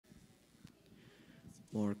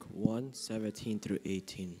Mark 1:17 through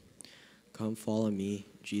 18. Come follow me,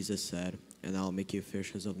 Jesus said, and I'll make you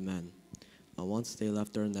fishers of men. And once they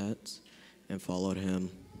left their nets and followed him.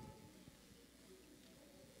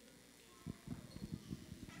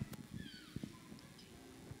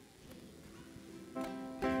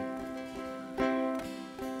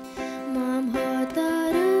 마음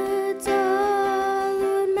hotărât să-L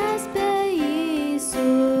urmez pe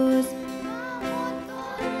Isus. Maam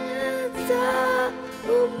hotărât să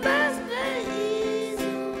urmez pe Isus.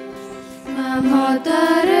 Maam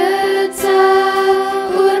hotărât să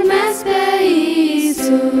urmez pe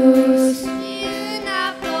Isus. Și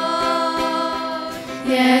înapoi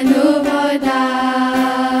eu nu voi da.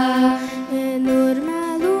 În urma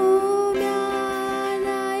lumea,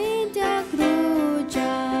 înaintea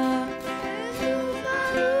crucea. În urma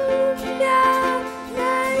lumea,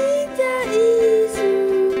 înaintea Isus.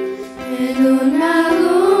 În urma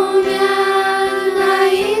lumea,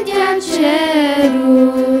 înaintea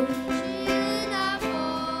ceruri. Și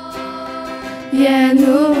înapoi eu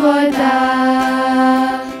nu voi da.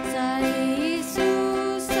 Să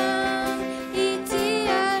Iisusăm, îți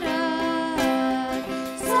arăt.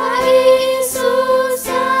 Să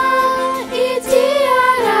Iisusăm, îți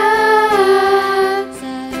arăt.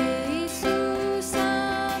 Să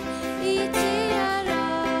Iisusăm, îți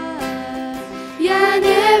arăt. Ja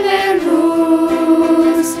nie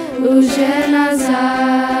verlust už je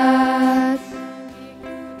nazad.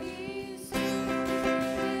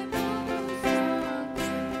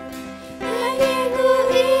 Cu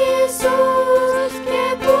Isus che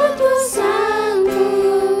putu sangu.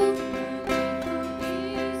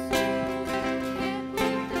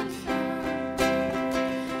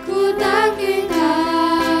 Cu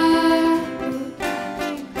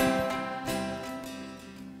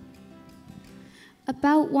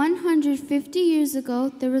About 150 years ago,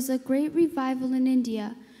 there was a great revival in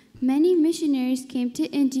India. Many missionaries came to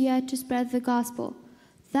India to spread the gospel.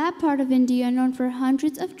 That part of India known for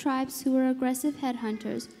hundreds of tribes who were aggressive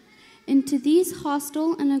headhunters. Into these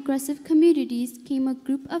hostile and aggressive communities came a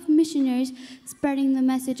group of missionaries spreading the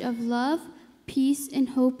message of love, peace, and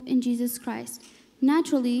hope in Jesus Christ.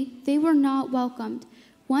 Naturally, they were not welcomed.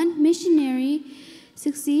 One missionary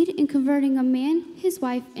succeeded in converting a man, his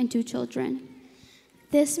wife, and 2 children.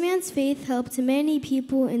 This man's faith helped many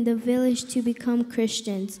people in the village to become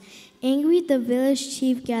Christians. Angry, the village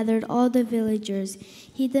chief gathered all the villagers.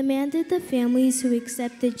 He demanded the families who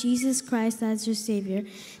accepted Jesus Christ as their Savior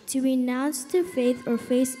to renounce their faith or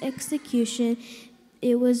face execution.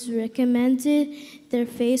 It was recommended their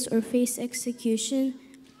face or face execution.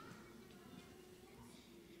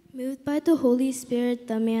 Moved by the Holy Spirit,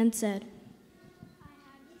 the man said,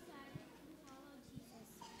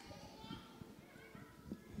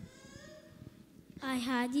 I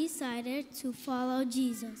had decided to follow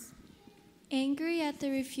Jesus. Angry at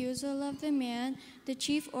the refusal of the man, the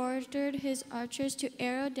chief ordered his archers to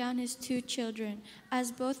arrow down his 2 children.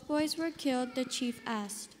 As both boys were killed, the chief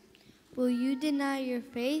asked, Will you deny your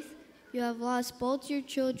faith? You have lost both your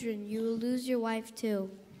children. You will lose your wife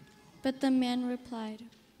too. But the man replied,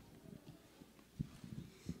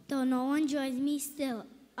 Though no one joins me still,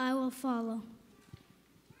 I will follow.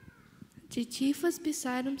 The chief was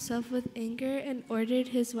beside himself with anger and ordered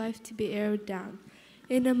his wife to be arrowed down.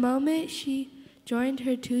 In a moment, she joined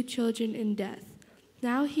her 2 children in death.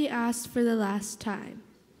 Now he asked for the last time.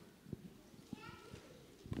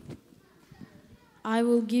 I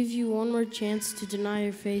will give you one more chance to deny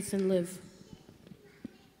your faith and live.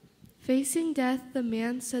 Facing death, the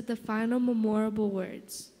man said the final memorable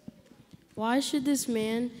words. Why should this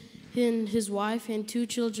man and his wife and 2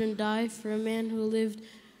 children die for a man who lived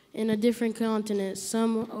in a different continent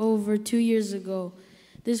some over 2 years ago?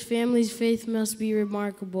 This family's faith must be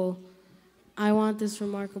remarkable. I want this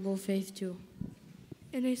remarkable faith too.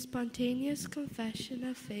 In a spontaneous confession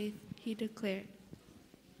of faith, he declared,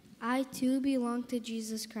 I too belong to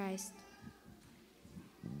Jesus Christ.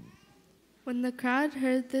 When the crowd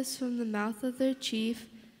heard this from the mouth of their chief,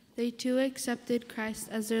 they too accepted Christ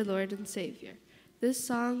as their Lord and Savior. This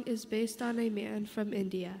song is based on a man from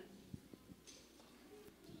India.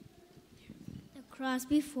 The cross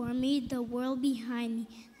before me, the world behind me,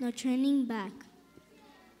 no turning back.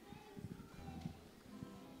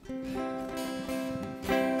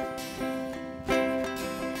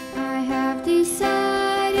 I have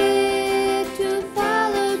decided to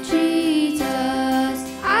follow Jesus.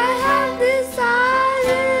 I have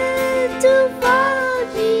decided to follow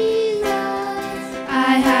Jesus.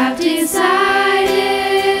 I have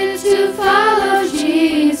decided to follow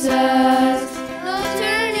Jesus. No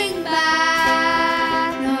turning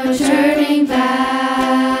back. No turning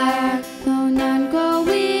back. Though none go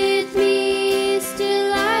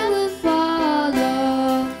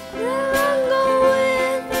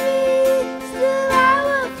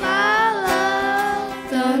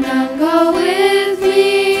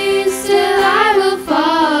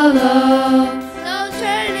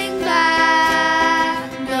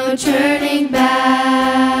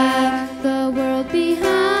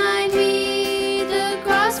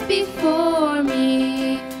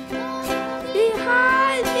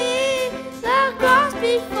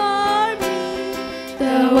before me.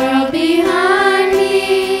 The world behind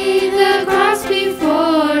me, the cross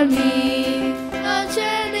before me. No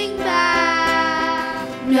turning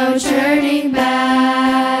back. No turning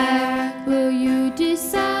back. Will you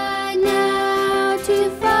decide now to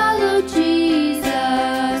follow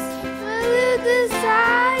Jesus? Will you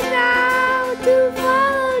decide now to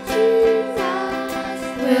follow Jesus?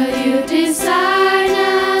 Will you decide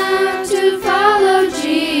now to follow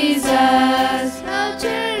Jesus? No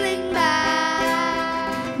turning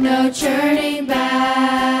back. No turning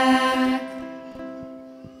back.